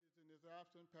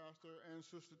Acting Pastor and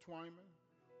Sister Twyman.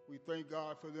 We thank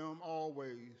God for them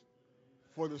always,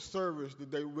 for the service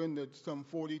that they rendered some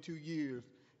 42 years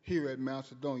here at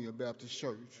Macedonia Baptist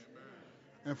Church,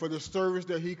 and for the service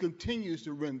that he continues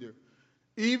to render.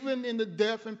 Even in the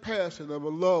death and passing of a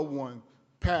loved one,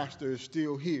 Pastor is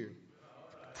still here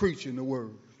preaching the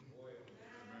word.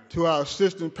 To our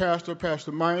assistant pastor,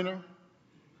 Pastor Minor,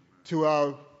 to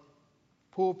our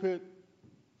pulpiteer,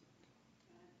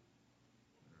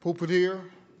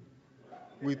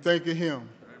 we thank him.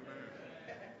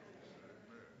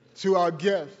 To our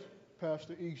guest,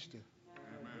 Pastor Easter,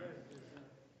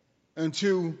 and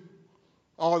to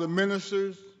all the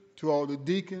ministers, to all the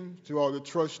deacons, to all the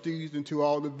trustees, and to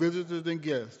all the visitors and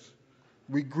guests,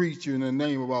 we greet you in the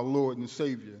name of our Lord and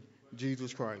Savior,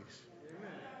 Jesus Christ.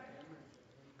 Amen.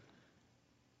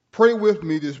 Pray with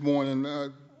me this morning.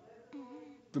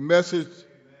 The message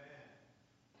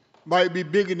might be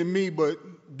bigger than me, but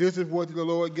this is what the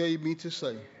Lord gave me to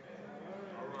say.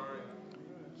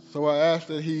 So I ask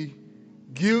that he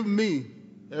give me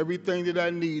everything that I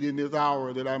need in this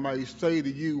hour, that I might say to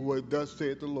you what thus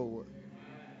said the Lord.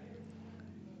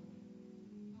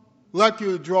 I'd like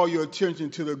you to draw your attention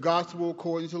to the Gospel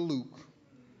according to Luke,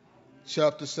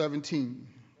 chapter 17.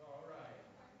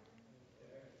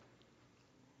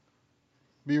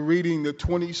 Be reading the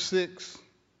 26th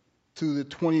to the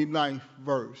 29th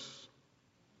verse.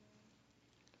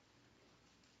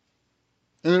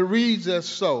 And it reads as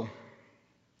so.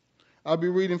 I'll be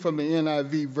reading from the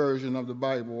NIV version of the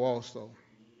Bible also.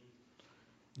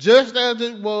 Just as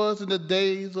it was in the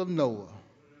days of Noah,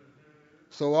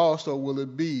 so also will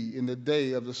it be in the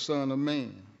day of the Son of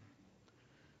Man.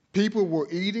 People were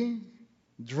eating,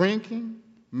 drinking,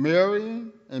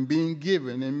 marrying, and being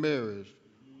given in marriage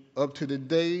up to the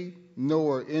day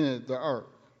Noah entered the ark.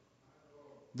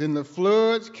 Then the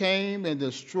floods came and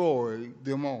destroyed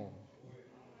them all.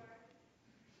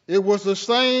 It was the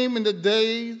same in the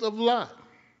days of Lot.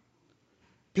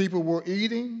 People were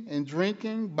eating and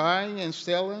drinking, buying and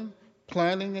selling,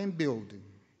 planting and building.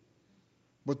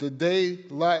 But the day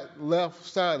Lot left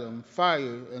Sodom,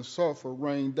 fire and sulfur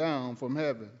rained down from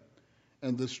heaven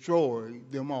and destroyed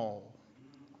them all.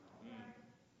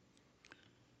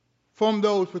 From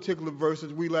those particular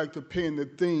verses, we like to pin the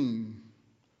theme,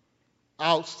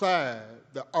 outside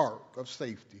the ark of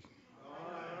safety.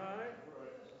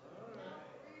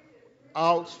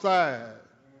 Outside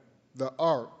the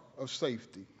ark of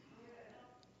safety.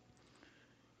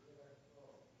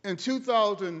 In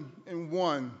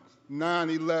 2001,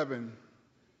 9/11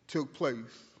 took place.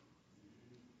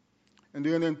 And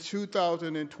then in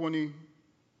 2020,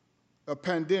 a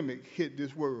pandemic hit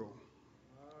this world.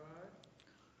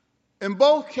 In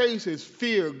both cases,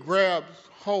 fear grabs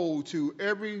hold to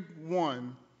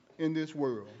everyone in this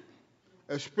world,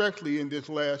 especially in this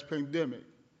last pandemic.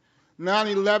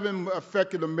 9/11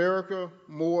 affected America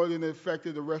more than it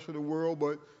affected the rest of the world,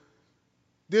 but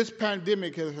this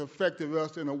pandemic has affected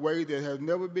us in a way that has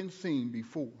never been seen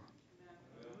before.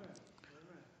 As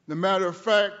a matter of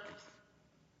fact,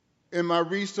 in my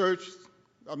research,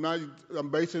 I'm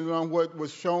basing it on what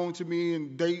was shown to me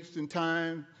in dates and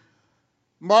time.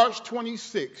 March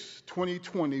 26,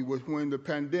 2020 was when the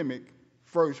pandemic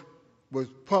first was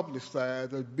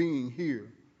publicized as being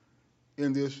here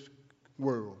in this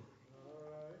world.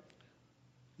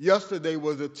 Yesterday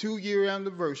was a 2-year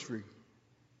anniversary,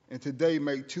 and today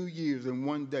made 2 years in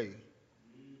one day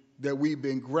that we've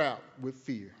been grapped with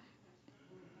fear.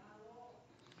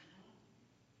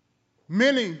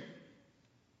 Many,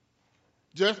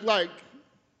 just like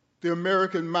the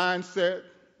American mindset,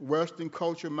 Western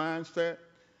culture mindset,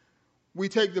 we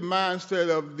take the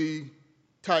mindset of the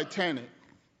Titanic.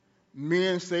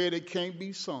 Men said it can't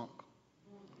be sunk,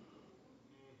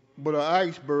 but an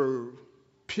iceberg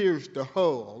pierced the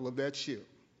hull of that ship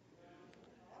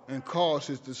and caused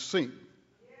it to sink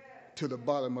to the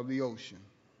bottom of the ocean.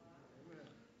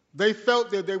 They felt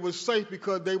that they were safe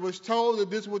because they was told that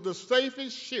this was the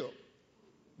safest ship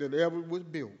that ever was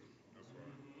built.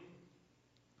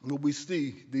 But we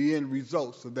see the end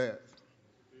results of that.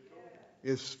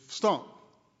 It's sunk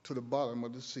to the bottom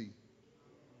of the sea.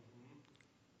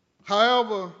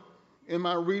 However, in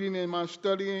my reading and my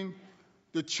studying,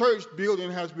 the church building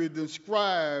has been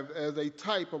described as a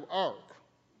type of ark.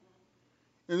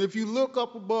 And if you look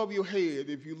up above your head,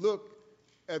 if you look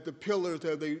at the pillars,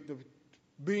 the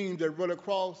beams that run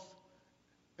across,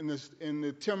 and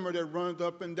the timber that runs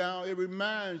up and down, it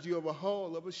reminds you of a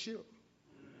hull of a ship.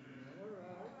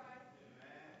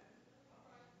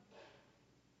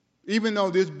 Even though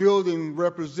this building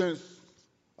represents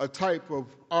a type of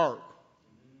ark,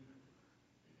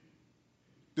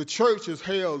 The church is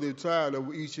held inside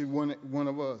of each and one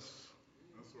of us.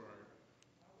 That's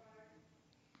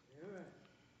right.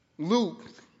 Luke,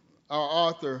 our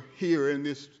author here in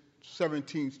this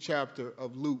 17th chapter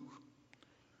of Luke,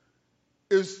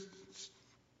 is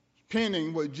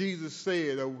penning what Jesus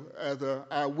said as an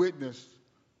eyewitness.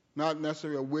 Not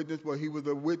necessarily a witness, but he was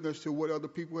a witness to what other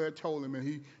people had told him, and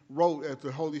he wrote as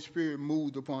the Holy Spirit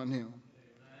moved upon him.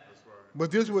 That's right.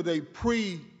 But this was a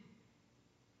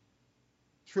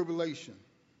pre-tribulation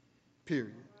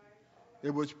period.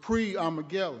 It was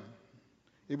pre-Armageddon.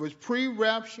 It was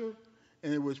pre-rapture,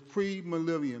 and it was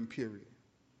pre-millennium period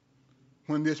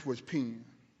when this was penned.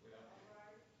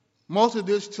 Most of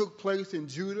this took place in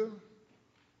Judah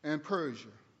and Persia.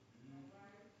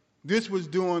 This was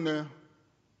during the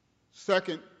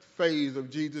second phase of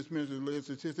Jesus'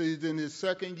 ministry. He's in his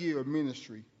second year of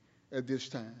ministry at this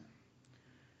time.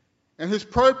 And his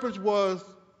purpose was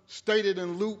stated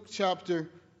in Luke chapter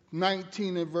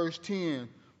 19 and verse 10.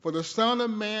 For the Son of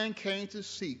Man came to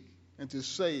seek and to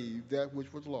save that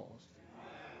which was lost.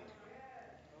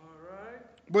 All right.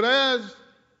 But as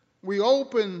we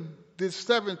open this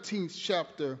 17th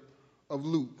chapter of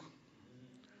Luke,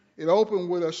 it opened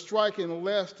with a striking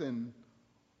lesson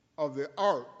of the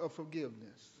art of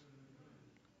forgiveness.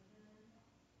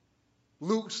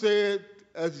 Luke said,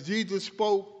 as Jesus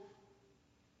spoke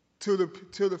to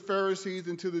the Pharisees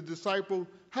and to the disciples,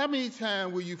 how many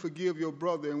times will you forgive your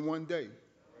brother in one day?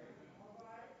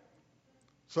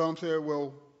 Some said,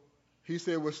 well, he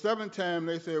said, well, 7 times.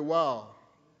 They said, wow.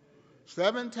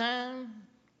 7 times?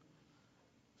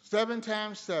 7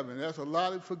 times 7. That's a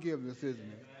lot of forgiveness, isn't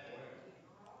it?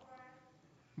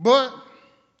 But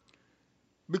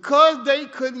because they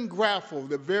couldn't grapple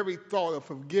the very thought of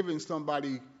forgiving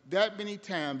somebody that many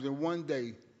times in one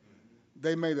day,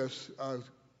 they made a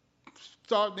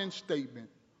startling statement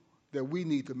that we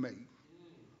need to make.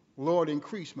 Lord,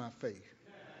 increase my faith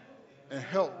and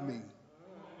help me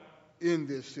in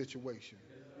this situation.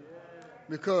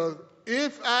 Because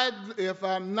if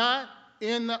I'm not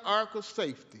in the ark of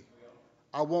safety,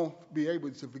 I won't be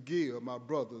able to forgive my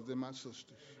brothers and my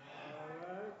sisters.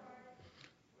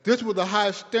 This was the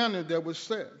high standard that was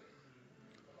set.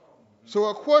 So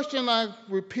a question I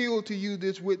repeal to you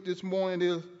this morning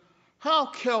is, how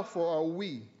careful are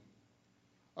we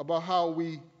about how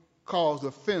we cause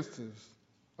offenses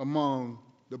among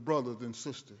the brothers and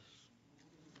sisters?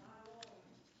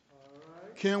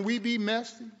 Can we be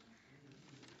messy?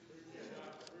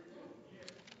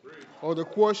 Or the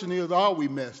question is, are we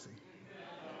messy?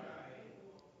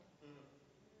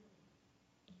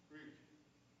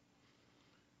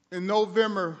 In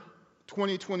November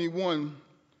 2021,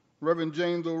 Reverend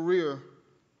James O'Rear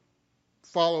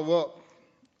followed up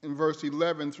in verse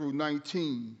 11 through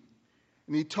 19,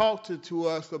 and he talked to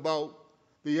us about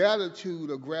the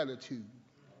attitude of gratitude.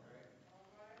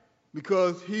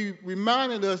 Because he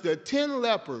reminded us that 10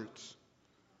 lepers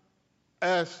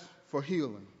asked for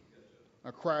healing.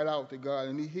 I cried out to God,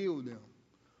 and he healed them.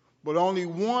 But only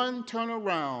one turned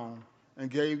around and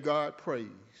gave God praise.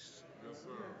 Yes,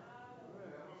 sir.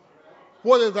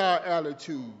 What is our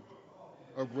attitude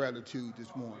of gratitude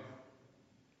this morning?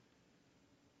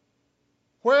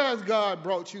 Where has God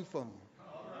brought you from?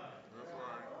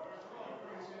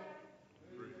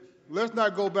 Let's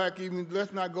not go back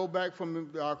from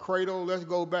our cradle. Let's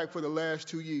go back for the last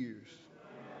 2 years.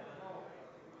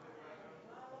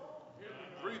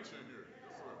 Preaching here. Yes,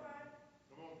 sir.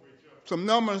 Come on, preacher. Some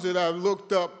numbers that I've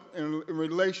looked up in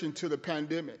relation to the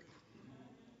pandemic.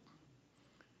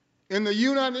 In the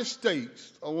United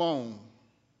States alone,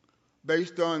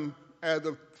 based on as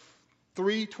of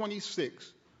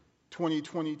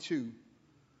 3/26/2022,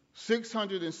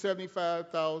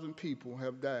 675,000 people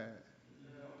have died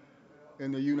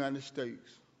in the United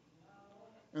States.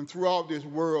 And throughout this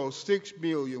world,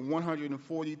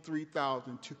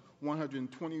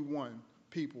 6,143,121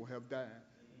 people have died.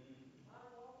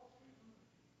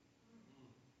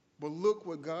 But look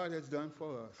what God has done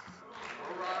for us.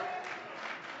 All right.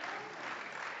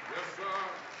 Yes, sir.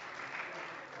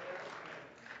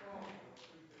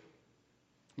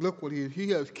 Look what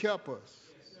he has kept us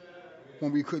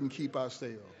when we couldn't keep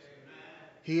ourselves.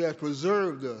 He has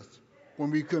preserved us when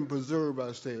we couldn't preserve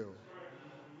ourselves.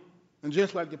 And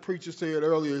just like the preacher said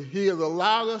earlier, he has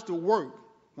allowed us to work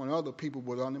when other people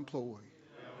were unemployed.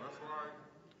 That's right.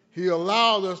 He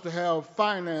allowed us to have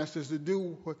finances to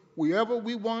do whatever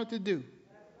we wanted to do,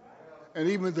 and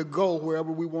even to go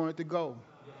wherever we wanted to go,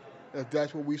 if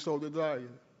that's what we so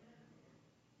desired.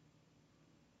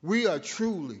 We are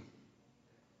truly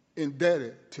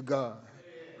indebted to God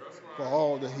for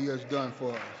all that he has done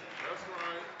for us. That's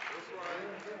right. That's right.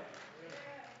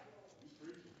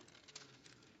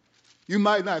 You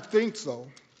might not think so.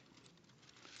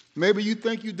 Maybe you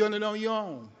think you've done it on your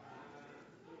own.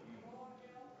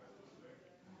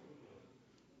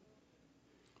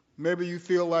 Maybe you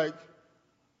feel like,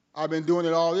 I've been doing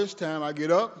it all this time. I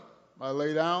get up, I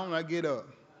lay down, I get up.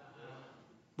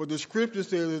 But the scripture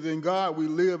says that in God we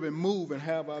live and move and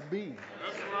have our being.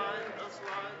 That's right. That's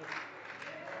right.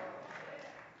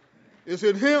 It's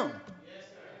in Him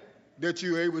that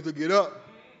you're able to get up,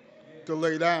 to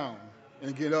lay down,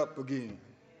 and get up again.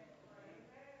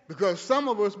 Because some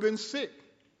of us been sick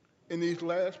in these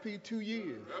last 2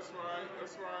 years. That's right.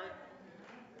 That's right.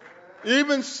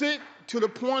 Even sick to the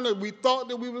point that we thought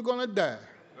that we were going to die.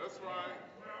 That's right.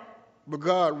 But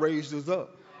God raised us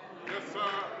up. Yes, sir.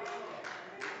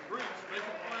 Preach. Make it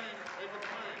plain. Make it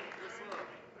plain. Yes,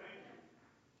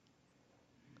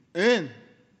 sir. And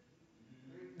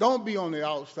don't be on the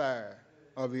outside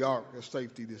of the ark of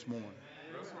safety this morning.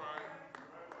 That's right.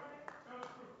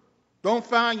 Don't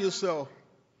find yourself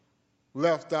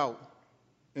left out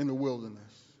in the wilderness.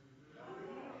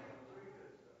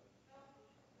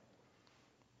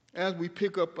 As we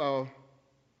pick up our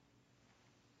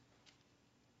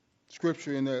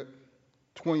scripture in that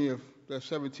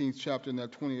 17th chapter, in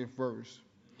that 20th verse,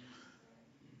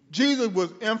 Jesus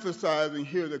was emphasizing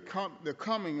here the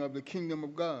coming of the kingdom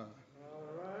of God.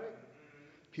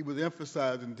 He was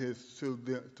emphasizing this to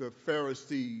the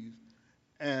Pharisees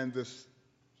and the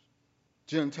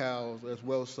Gentiles as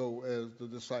well so as the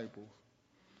disciples.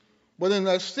 But in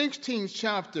that 16th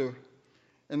chapter,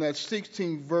 in that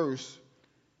 16th verse,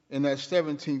 in that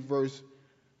 17th verse,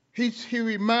 he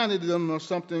reminded them of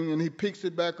something, and he picks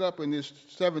it back up in this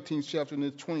 17th chapter, in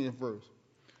this 20th verse.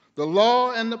 The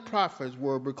law and the prophets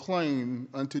were proclaimed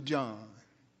unto John.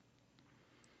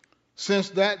 Since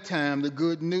that time, the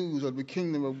good news of the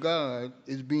kingdom of God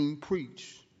is being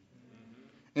preached.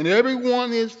 And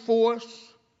everyone is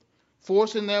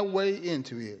forcing their way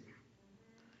into it.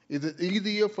 Is it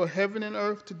easier for heaven and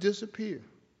earth to disappear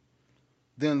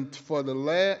than for the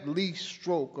least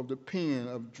stroke of the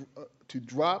pen to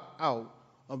drop out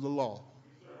of the law?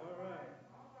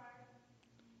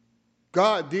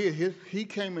 God did He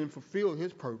came and fulfilled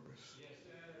His purpose.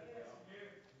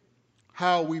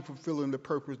 How are we fulfilling the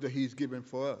purpose that He's given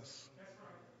for us?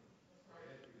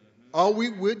 Are we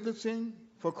witnessing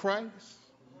for Christ?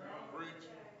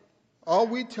 Are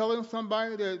we telling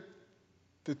somebody that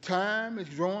the time is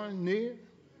drawing near?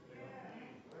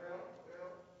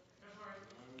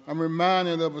 I'm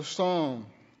reminded of a song.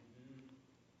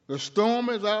 The storm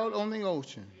is out on the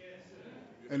ocean,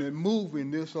 and it's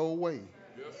moving this old way.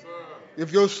 Yes, sir.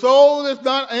 If your soul is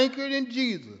not anchored in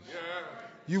Jesus, Yeah.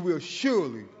 you will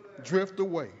surely drift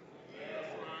away.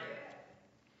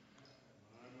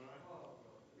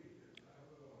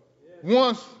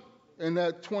 Once, in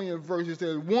that 20th verse, it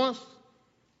says, once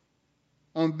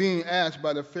on being asked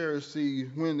by the Pharisees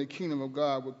when the kingdom of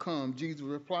God would come, Jesus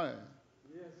replied,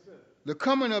 the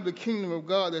coming of the kingdom of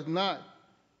God is not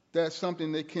that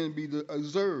something that can be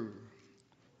observed,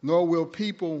 nor will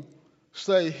people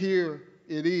say, here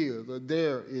it is, or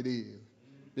there it is,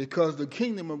 because the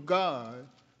kingdom of God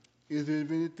is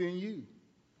within you.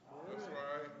 That's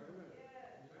right.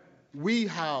 We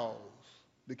house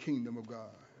the kingdom of God.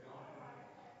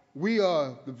 We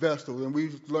are the vessel, and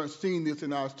we've seen this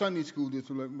in our Sunday school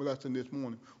lesson this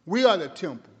morning. We are the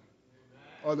temple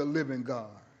of the living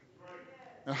God.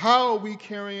 And how are we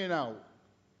carrying out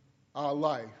our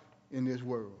life in this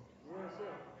world?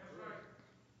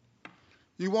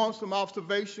 You want some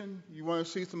observation? You want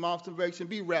to see some observation?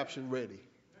 Be rapture ready.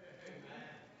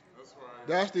 That's right.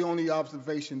 That's the only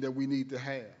observation that we need to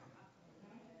have,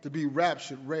 to be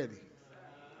raptured ready.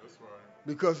 That's right.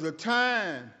 Because the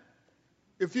time,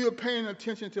 if you're paying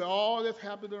attention to all that's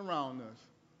happening around us,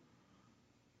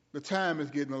 the time is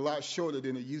getting a lot shorter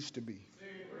than it used to be.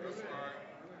 That's right.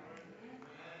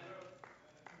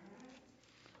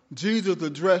 Jesus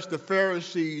addressed the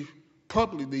Pharisees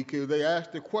publicly because they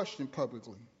asked the question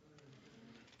publicly.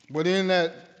 But in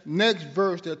that next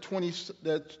verse,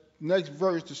 that next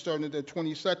verse, starting at that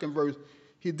 22nd verse,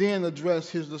 he then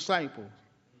addressed his disciples.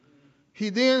 He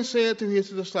then said to his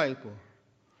disciples,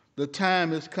 the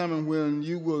time is coming when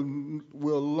you will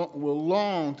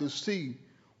long to see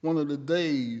one of the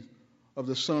days of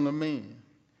the Son of Man,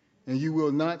 and you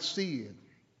will not see it.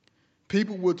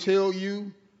 People will tell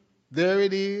you, there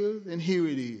it is, and here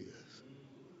it is.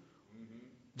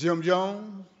 Jim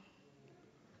Jones,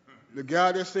 the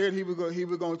guy that said he was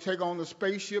going to take on the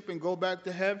spaceship and go back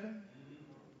to heaven,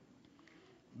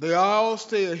 they all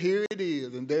said, here it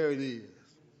is, and there it is.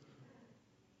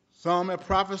 Some have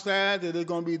prophesied that it's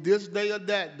going to be this day or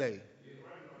that day.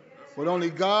 But only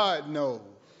God knows.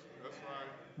 That's right.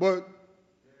 But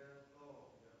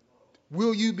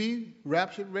Will you be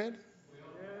raptured ready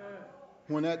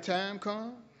when that time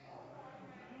comes?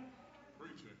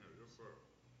 Preaching here. Yes, sir.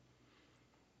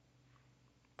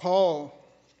 Paul,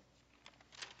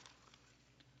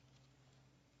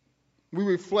 we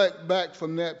reflect back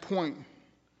from that point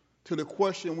to the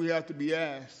question we have to be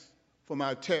asked from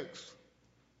our text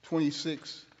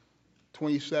 26,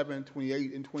 27,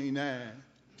 28, and 29.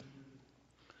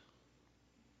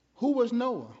 Who was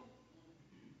Noah?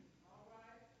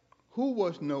 Who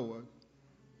was Noah?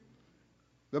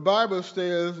 The Bible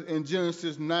says in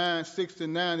Genesis 9, 6 to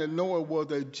 9 that Noah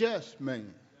was a just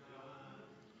man,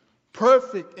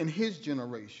 perfect in his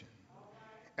generation,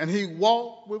 and he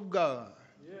walked with God.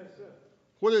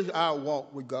 What is our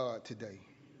walk with God today?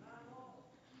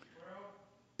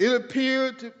 It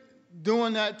appeared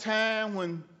during that time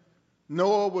when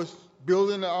Noah was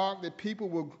building the ark that people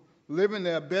were living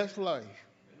their best life.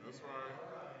 That's right.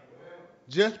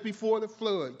 Just before the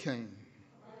flood came.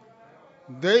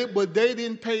 But they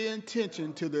didn't pay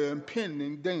attention to the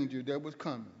impending danger that was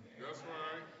coming. That's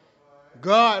right.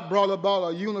 God brought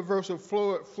about a universal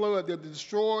flood that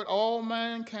destroyed all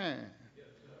mankind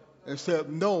except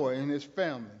Noah and his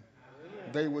family.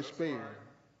 They were spared.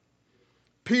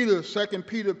 Peter, 2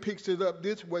 Peter picks it up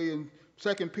this way in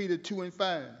 2 Peter 2 and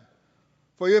 5.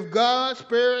 For if God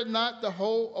spared not the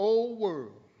whole old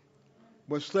world,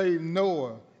 but saved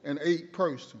Noah and 8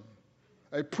 persons,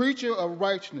 a preacher of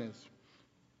righteousness,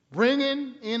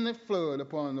 bringing in the flood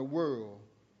upon the world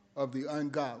of the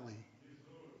ungodly.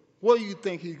 What do you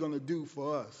think he's going to do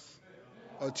for us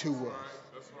or to us?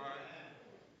 That's right.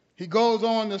 He goes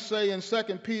on to say in 2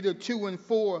 Peter 2 and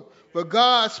 4, but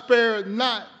God spared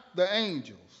not the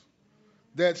angels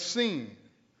that sinned,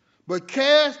 but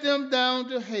cast them down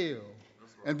to hell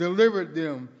and delivered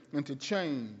them into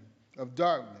chains of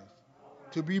darkness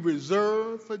to be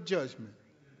reserved for judgment.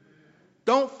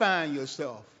 Don't find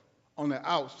yourself on the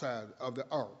outside of the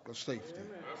ark of safety.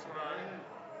 That's right.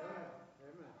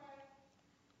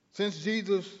 Since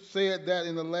Jesus said that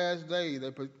in the last day,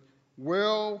 that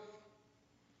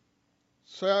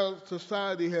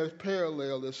society has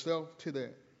paralleled itself to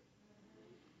that.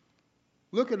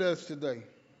 Look at us today.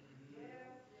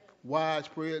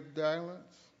 Widespread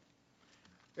violence.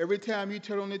 Every time you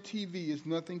turn on the TV, it's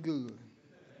nothing good.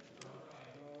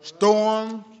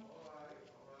 Storms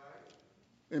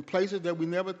in places that we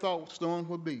never thought storms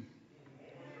would be.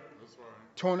 That's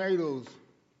right. Tornadoes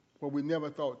where we never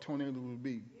thought tornadoes would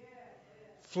be.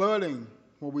 Flooding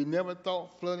where we never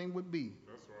thought flooding would be.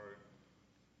 That's right.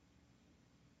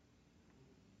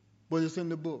 But it's in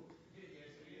the book.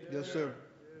 Yes, sir.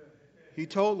 He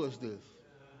told us this.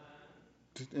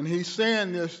 And he's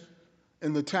saying this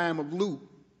in the time of Luke.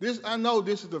 I know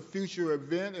this is a future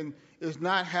event and it's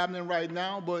not happening right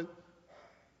now, but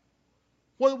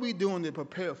what are we doing to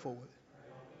prepare for it?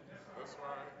 That's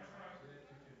right.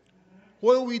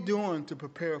 What are we doing to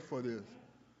prepare for this?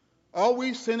 Are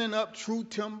we sending up true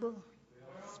timber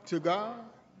to God?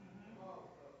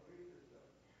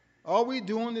 Are we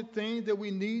doing the things that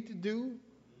we need to do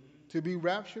to be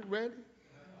raptured ready?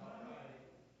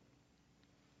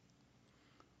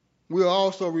 We are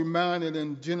also reminded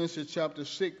in Genesis chapter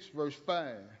 6, verse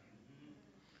 5.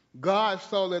 God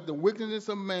saw that the wickedness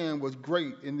of man was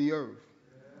great in the earth,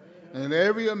 and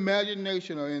every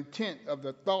imagination or intent of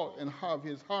the thought and of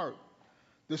his heart,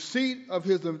 the seat of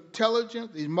his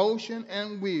intelligence, emotion,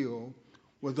 and will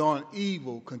was on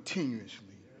evil continuously.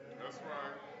 That's right.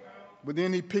 But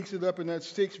then he picks it up in that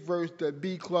 6th verse, that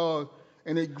B clause,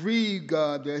 and it grieved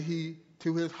God that he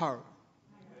to his heart.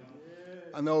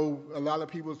 I know a lot of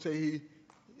people say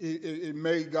it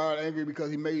made God angry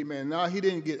because he made man. No, he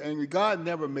didn't get angry. God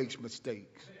never makes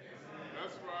mistakes.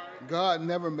 That's right. God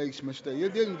never makes mistakes.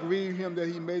 It didn't grieve him that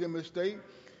he made a mistake.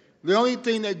 The only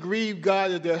thing that grieved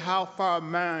God is that how far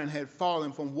man had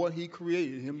fallen from what he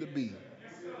created him to be.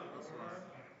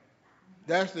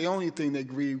 That's the only thing that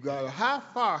grieved God. How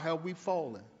far have we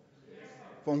fallen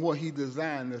from what he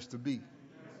designed us to be?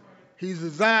 He's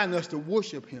designed us to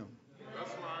worship him.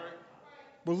 That's right.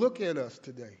 But look at us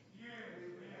today.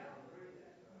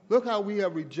 Look how we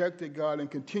have rejected God and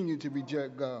continue to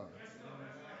reject God.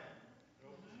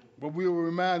 But we were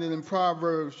reminded in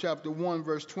Proverbs chapter 1,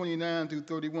 verse 29 through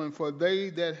 31, for they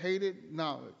that hated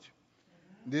knowledge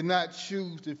did not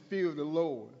choose to fear the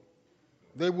Lord.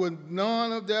 They would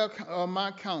none of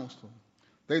my counsel.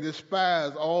 They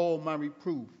despised all my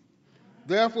reproof.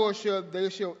 Therefore they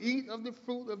shall eat of the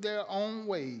fruit of their own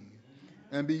ways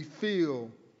and be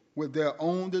filled with their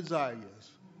own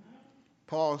desires.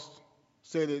 Paul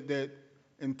said that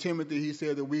in Timothy, he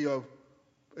said that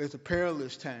it's a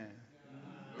perilous time.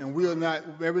 And we are not,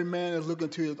 every man is looking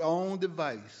to his own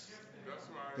device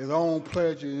his own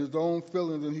pleasure, his own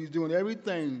feelings, and he's doing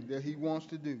everything that he wants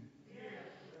to do.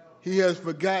 He has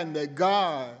forgotten that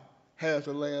God has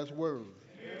the last word.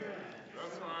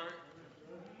 That's right.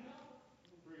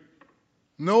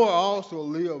 Noah also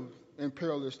lived in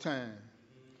perilous times.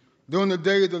 During the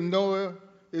days of Noah,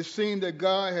 it seemed that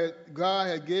God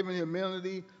had given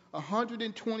humanity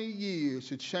 120 years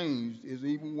to change his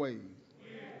evil ways.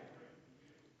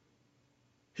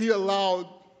 He allowed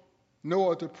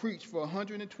Noah to preach for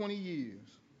 120 years.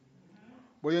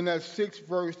 But in that 6th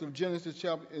verse of Genesis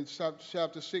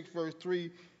chapter 6, verse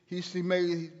 3, he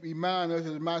may remind us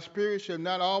that my spirit shall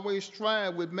not always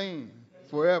strive with man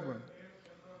forever.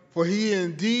 For he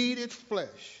indeed is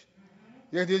flesh,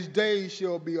 yet his days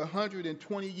shall be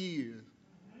 120 years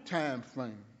time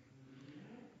frame.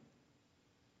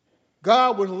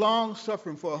 God was long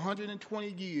suffering for 120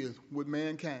 years with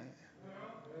mankind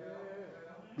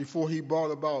before he brought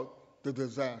about the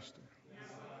disaster.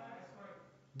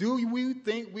 Do we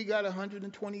think we got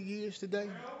 120 years today?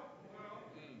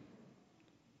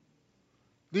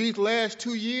 These last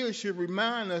 2 years should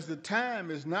remind us that time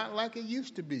is not like it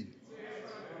used to be.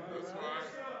 That's right.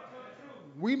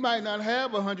 We might not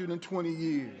have 120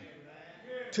 years.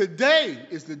 Today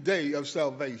is the day of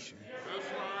salvation. That's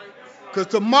right. Because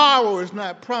tomorrow is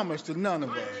not promised to none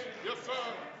of us. Yes, sir.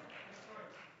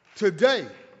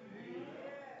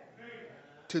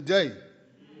 Today,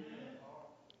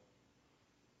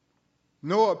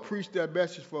 Noah preached that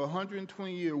message for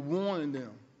 120 years, warning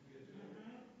them.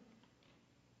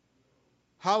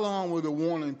 How long will the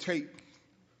warning take?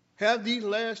 Have these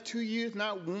last 2 years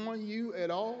not warned you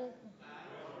at all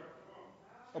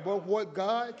about what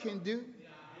God can do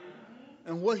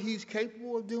and what he's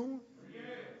capable of doing?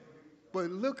 But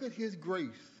look at his grace.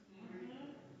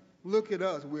 Look at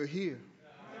us. We're here.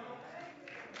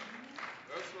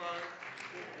 That's right.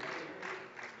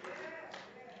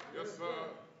 Yes, sir.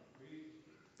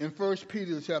 In 1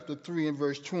 Peter chapter 3 and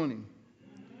verse 20,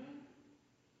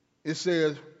 it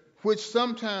says, which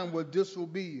sometime were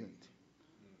disobedient,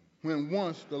 when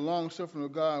once the long-suffering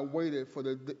of God waited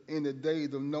in the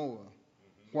days of Noah,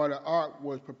 while the ark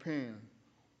was preparing,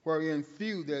 wherein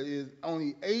few, that is,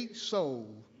 only 8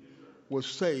 souls, were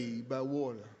saved by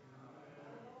water.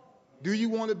 Do you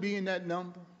want to be in that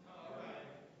number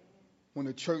when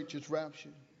the church is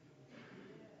raptured?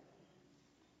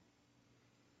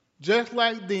 Just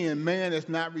like then, man is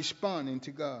not responding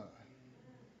to God.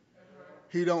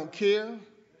 He don't care.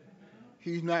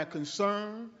 He's not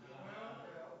concerned.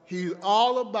 He's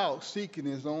all about seeking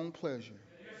his own pleasure.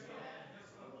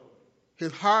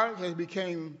 His heart has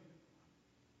become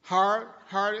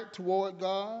hard-hearted toward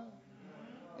God,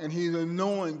 and he's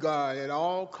annoying God at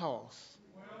all costs.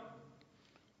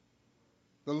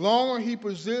 The longer he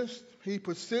persists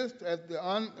at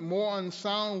the more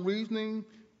unsound reasoning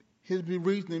his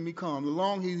reasoning becomes. The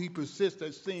longer he persists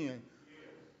at sin,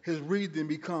 his reasoning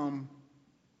become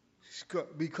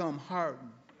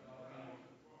hardened.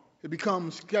 It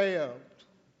becomes scabbed.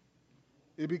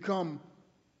 It becomes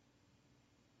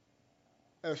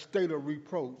a state of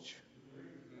reproach.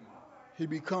 He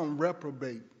becomes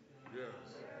reprobate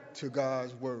to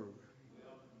God's word.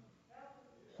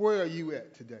 Where are you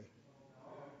at today?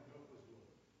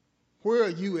 Where are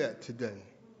you at today?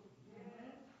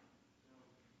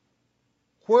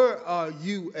 Where are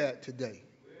you at today?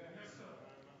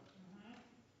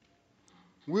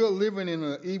 We're living in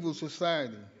an evil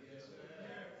society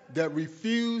that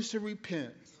refuses to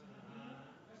repent,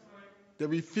 that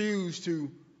refuses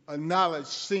to acknowledge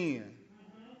sin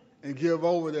and give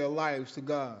over their lives to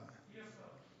God.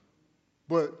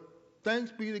 But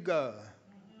thanks be to God,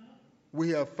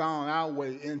 we have found our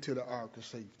way into the ark of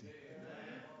safety.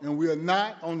 And we are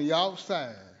not on the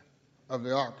outside of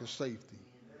the ark of safety.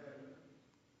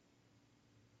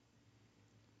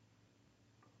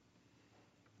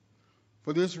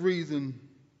 For this reason,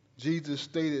 Jesus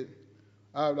stated,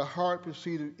 out of the heart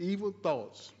proceeded evil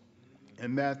thoughts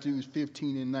in Matthew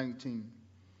 15 and 19.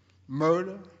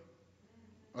 Murder,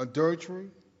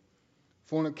 adultery,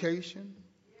 fornication,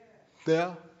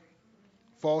 theft,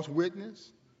 false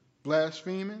witness,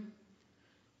 blaspheming,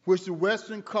 which the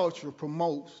Western culture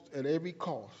promotes at every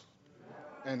cost,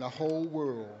 and the whole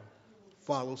world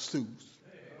follows suit.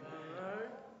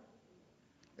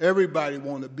 Everybody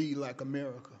want to be like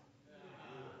America.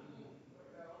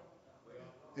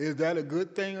 Is that a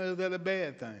good thing or is that a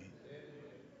bad thing?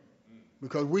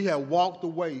 Because we have walked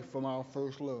away from our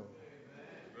first love.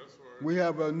 We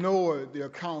have ignored the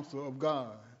counsel of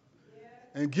God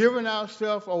and given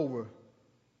ourselves over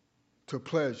to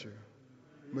pleasure,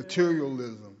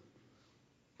 materialism,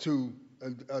 to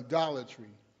idolatry,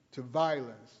 to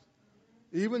violence,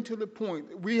 Even to the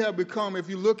point, we have become, if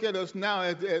you look at us now,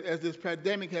 as this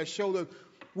pandemic has showed us,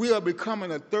 we are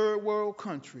becoming a third world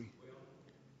country,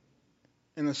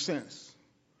 in a sense.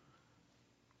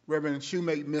 Reverend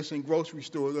Shoemake mentioned grocery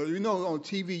stores. You know, on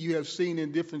TV you have seen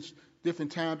in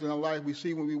different times in our life, we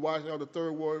see when we watch other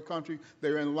third world countries,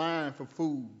 they're in line for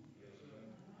food.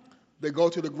 They go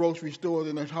to the grocery stores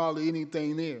and there's hardly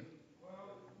anything there.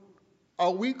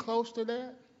 Are we close to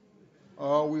that? Or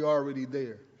are we already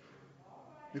there?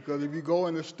 Because if you go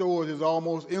in the stores, it's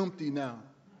almost empty now.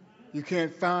 You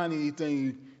can't find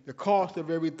anything. The cost of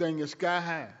everything is sky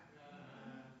high.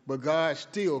 But God's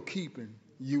still keeping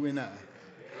you and I.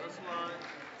 That's right.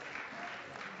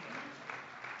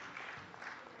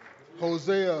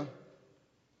 Hosea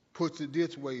puts it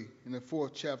this way in the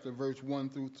 4th chapter, verse 1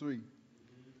 through 3.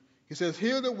 He says,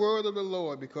 "Hear the word of the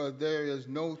Lord, because there is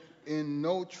no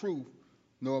truth,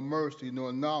 nor mercy,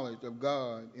 nor knowledge of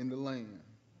God in the land.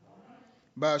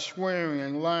 By swearing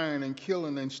and lying and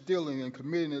killing and stealing and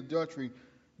committing adultery,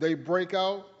 they break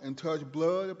out and touch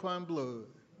blood upon blood."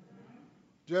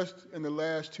 Just in the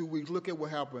last 2 weeks, look at what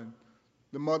happened.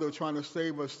 The mother trying to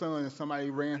save her son and somebody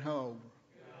ran her over.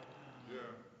 Yeah.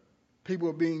 People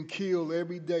are being killed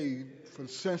every day for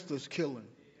senseless killing,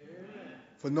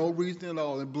 for no reason at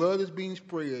all. And blood is being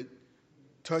spread,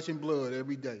 touching blood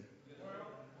every day.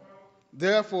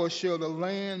 Therefore shall the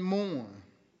land mourn,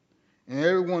 and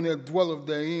everyone that dwelleth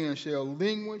therein shall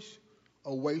languish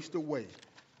or waste away.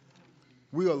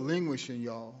 We are languishing,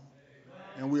 y'all,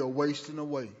 and we are wasting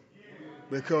away.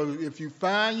 Because if you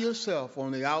find yourself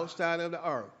on the outside of the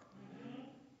ark,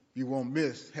 you won't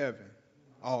miss heaven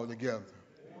altogether.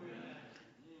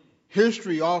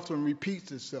 History often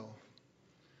repeats itself.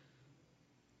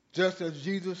 Just as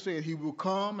Jesus said, he will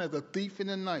come as a thief in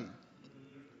the night.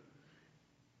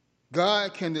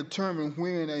 God can determine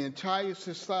when an entire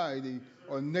society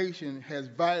or nation has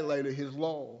violated his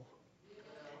law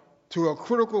to a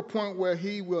critical point where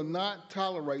he will not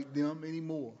tolerate them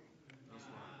anymore.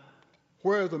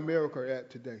 Where is America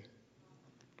at today?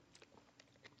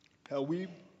 Have we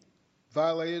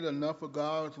violated enough of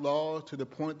God's laws to the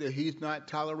point that he's not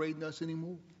tolerating us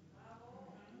anymore?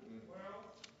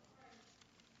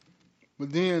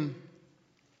 But then,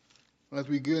 as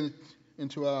we get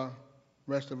into our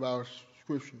rest of our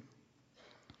scripture,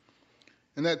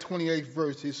 in that 28th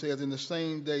verse, it says, "In the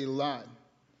same day Lot,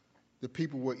 the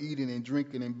people were eating and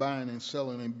drinking and buying and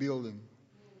selling and building.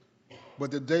 But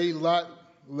the day Lot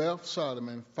left Sodom,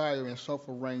 and fire and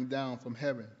sulfur rained down from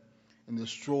heaven and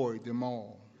destroyed them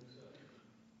all."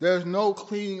 There's no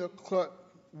clear-cut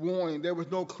warning. There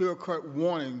was no clear-cut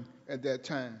warning at that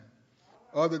time,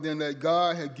 other than that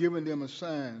God had given them a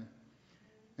sign,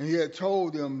 and he had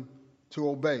told them to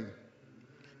obey.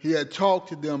 He had talked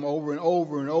to them over and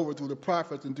over and over through the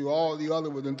prophets and through all the other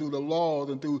ones and through the laws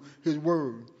and through his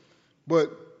word.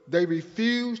 But they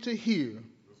refused to hear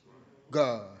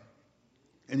God,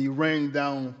 and he rained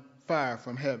down fire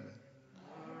from heaven.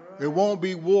 It won't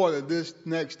be water this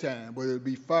next time, but it'll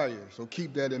be fire, so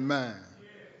keep that in mind.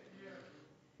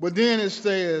 But then it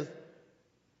says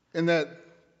in that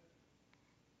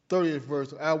 30th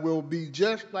verse, it will be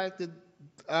just like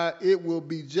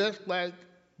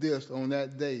this on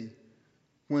that day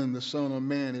when the Son of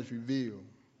Man is revealed.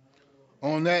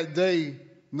 On that day,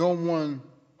 no one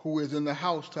who is in the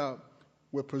housetop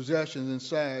with possessions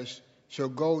inside shall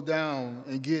go down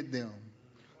and get them.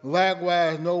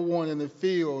 Likewise, no one in the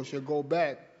field shall go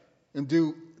back and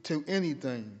do to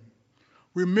anything.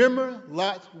 Remember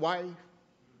Lot's wife?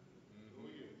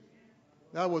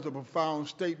 That was a profound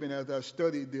statement as I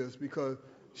studied this, because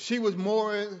she was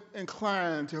more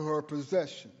inclined to her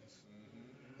possessions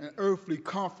and earthly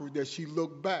comfort that she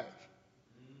looked back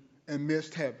and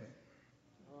missed heaven.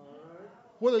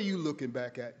 What are you looking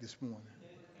back at this morning?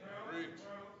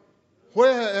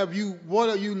 What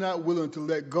are you not willing to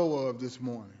let go of this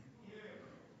morning?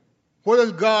 What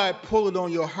is God pulling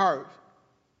on your heart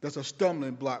that's a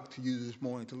stumbling block to you this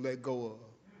morning to let go of?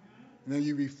 And then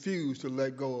you refuse to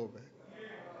let go of it.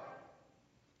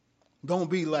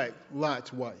 Don't be like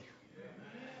Lot's wife.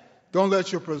 Don't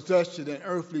let your possession and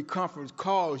earthly comforts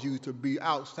cause you to be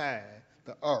outside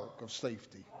the ark of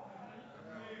safety.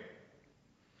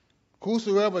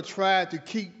 Whosoever tried to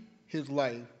keep his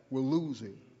life will lose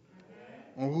it,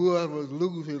 and whoever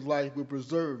loses his life will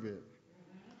preserve it.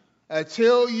 I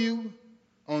tell you,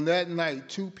 on that night,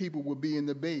 2 people will be in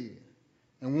the bed,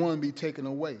 and one will be taken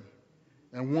away,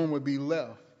 and one will be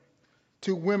left.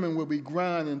 2 women will be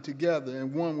grinding together,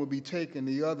 and one will be taken,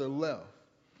 the other left.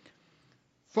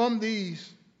 From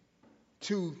these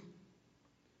 2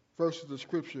 verses of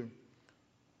Scripture,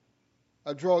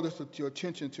 I draw your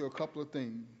attention to a couple of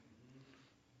things.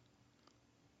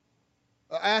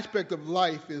 an aspect of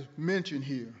life is mentioned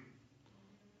here.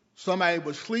 Somebody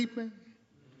was sleeping,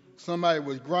 somebody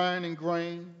was grinding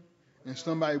grain, and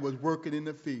somebody was working in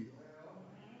the field.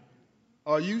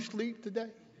 Are you asleep today?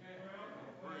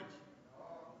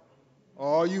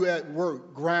 Or are you at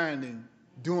work grinding,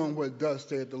 doing what thus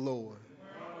said the Lord?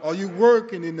 Are you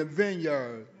working in the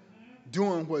vineyard,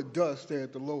 doing what thus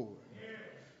said the Lord?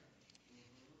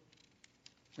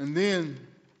 And then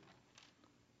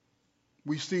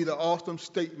we see the awesome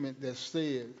statement that's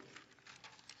said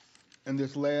in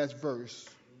this last verse,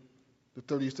 the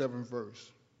 37th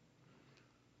verse.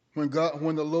 When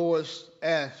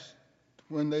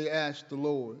they asked the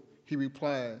Lord, he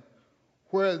replied,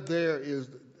 where there is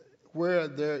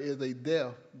a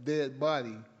dead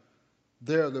body,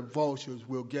 there the vultures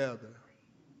will gather.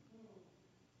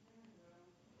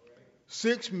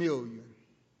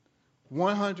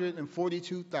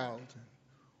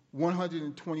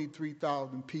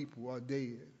 6,142,123 people are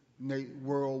dead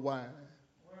worldwide.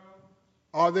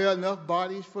 Are there enough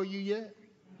bodies for you yet?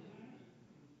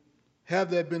 Have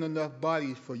there been enough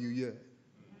bodies for you yet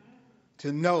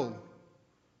to know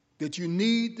that you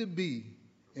need to be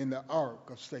in the ark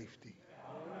of safety?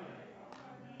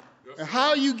 And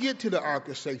how you get to the ark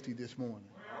of safety this morning?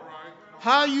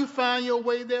 How you find your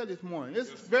way there this morning? It's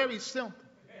very simple.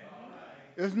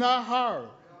 It's not hard.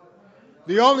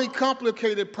 The only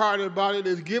complicated part about it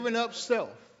is giving up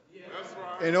self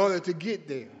in order to get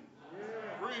there.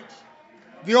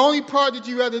 The only part that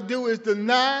you have to do is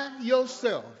deny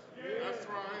yourself.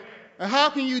 And how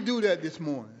can you do that this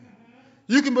morning?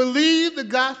 You can believe the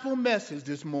gospel message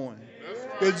this morning.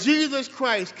 That Jesus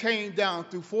Christ came down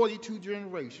through 42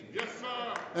 generations.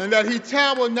 And that he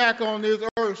tabernacled on this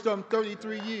earth some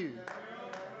 33 years.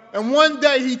 And one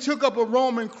day he took up a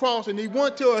Roman cross and he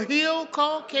went to a hill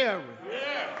called Calvary.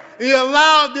 He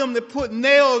allowed them to put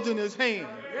nails in his hands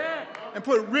and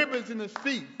put ribbons in his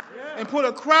feet and put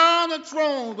a crown of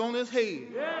thorns on his head.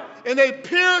 And they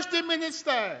pierced him in his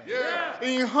side. And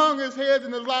he hung his head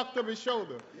in the lock of his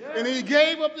shoulder. And he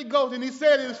gave up the ghost and he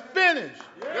said, it's finished.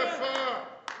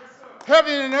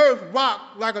 Heaven and earth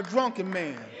rocked like a drunken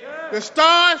man. The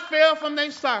stars fell from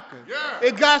their sockets.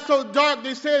 It got so dark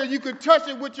they said that you could touch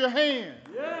it with your hand.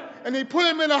 And he put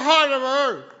him in the heart of the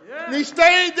earth. And he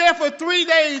stayed there for 3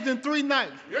 days and 3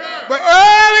 nights. But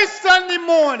early Sunday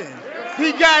morning,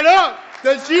 he got up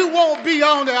that you won't be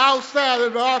on the outside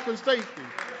of the ark of safety.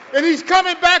 And he's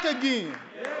coming back again.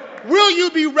 Will you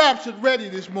be raptured ready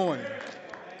this morning?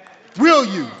 Will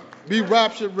you be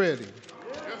raptured ready?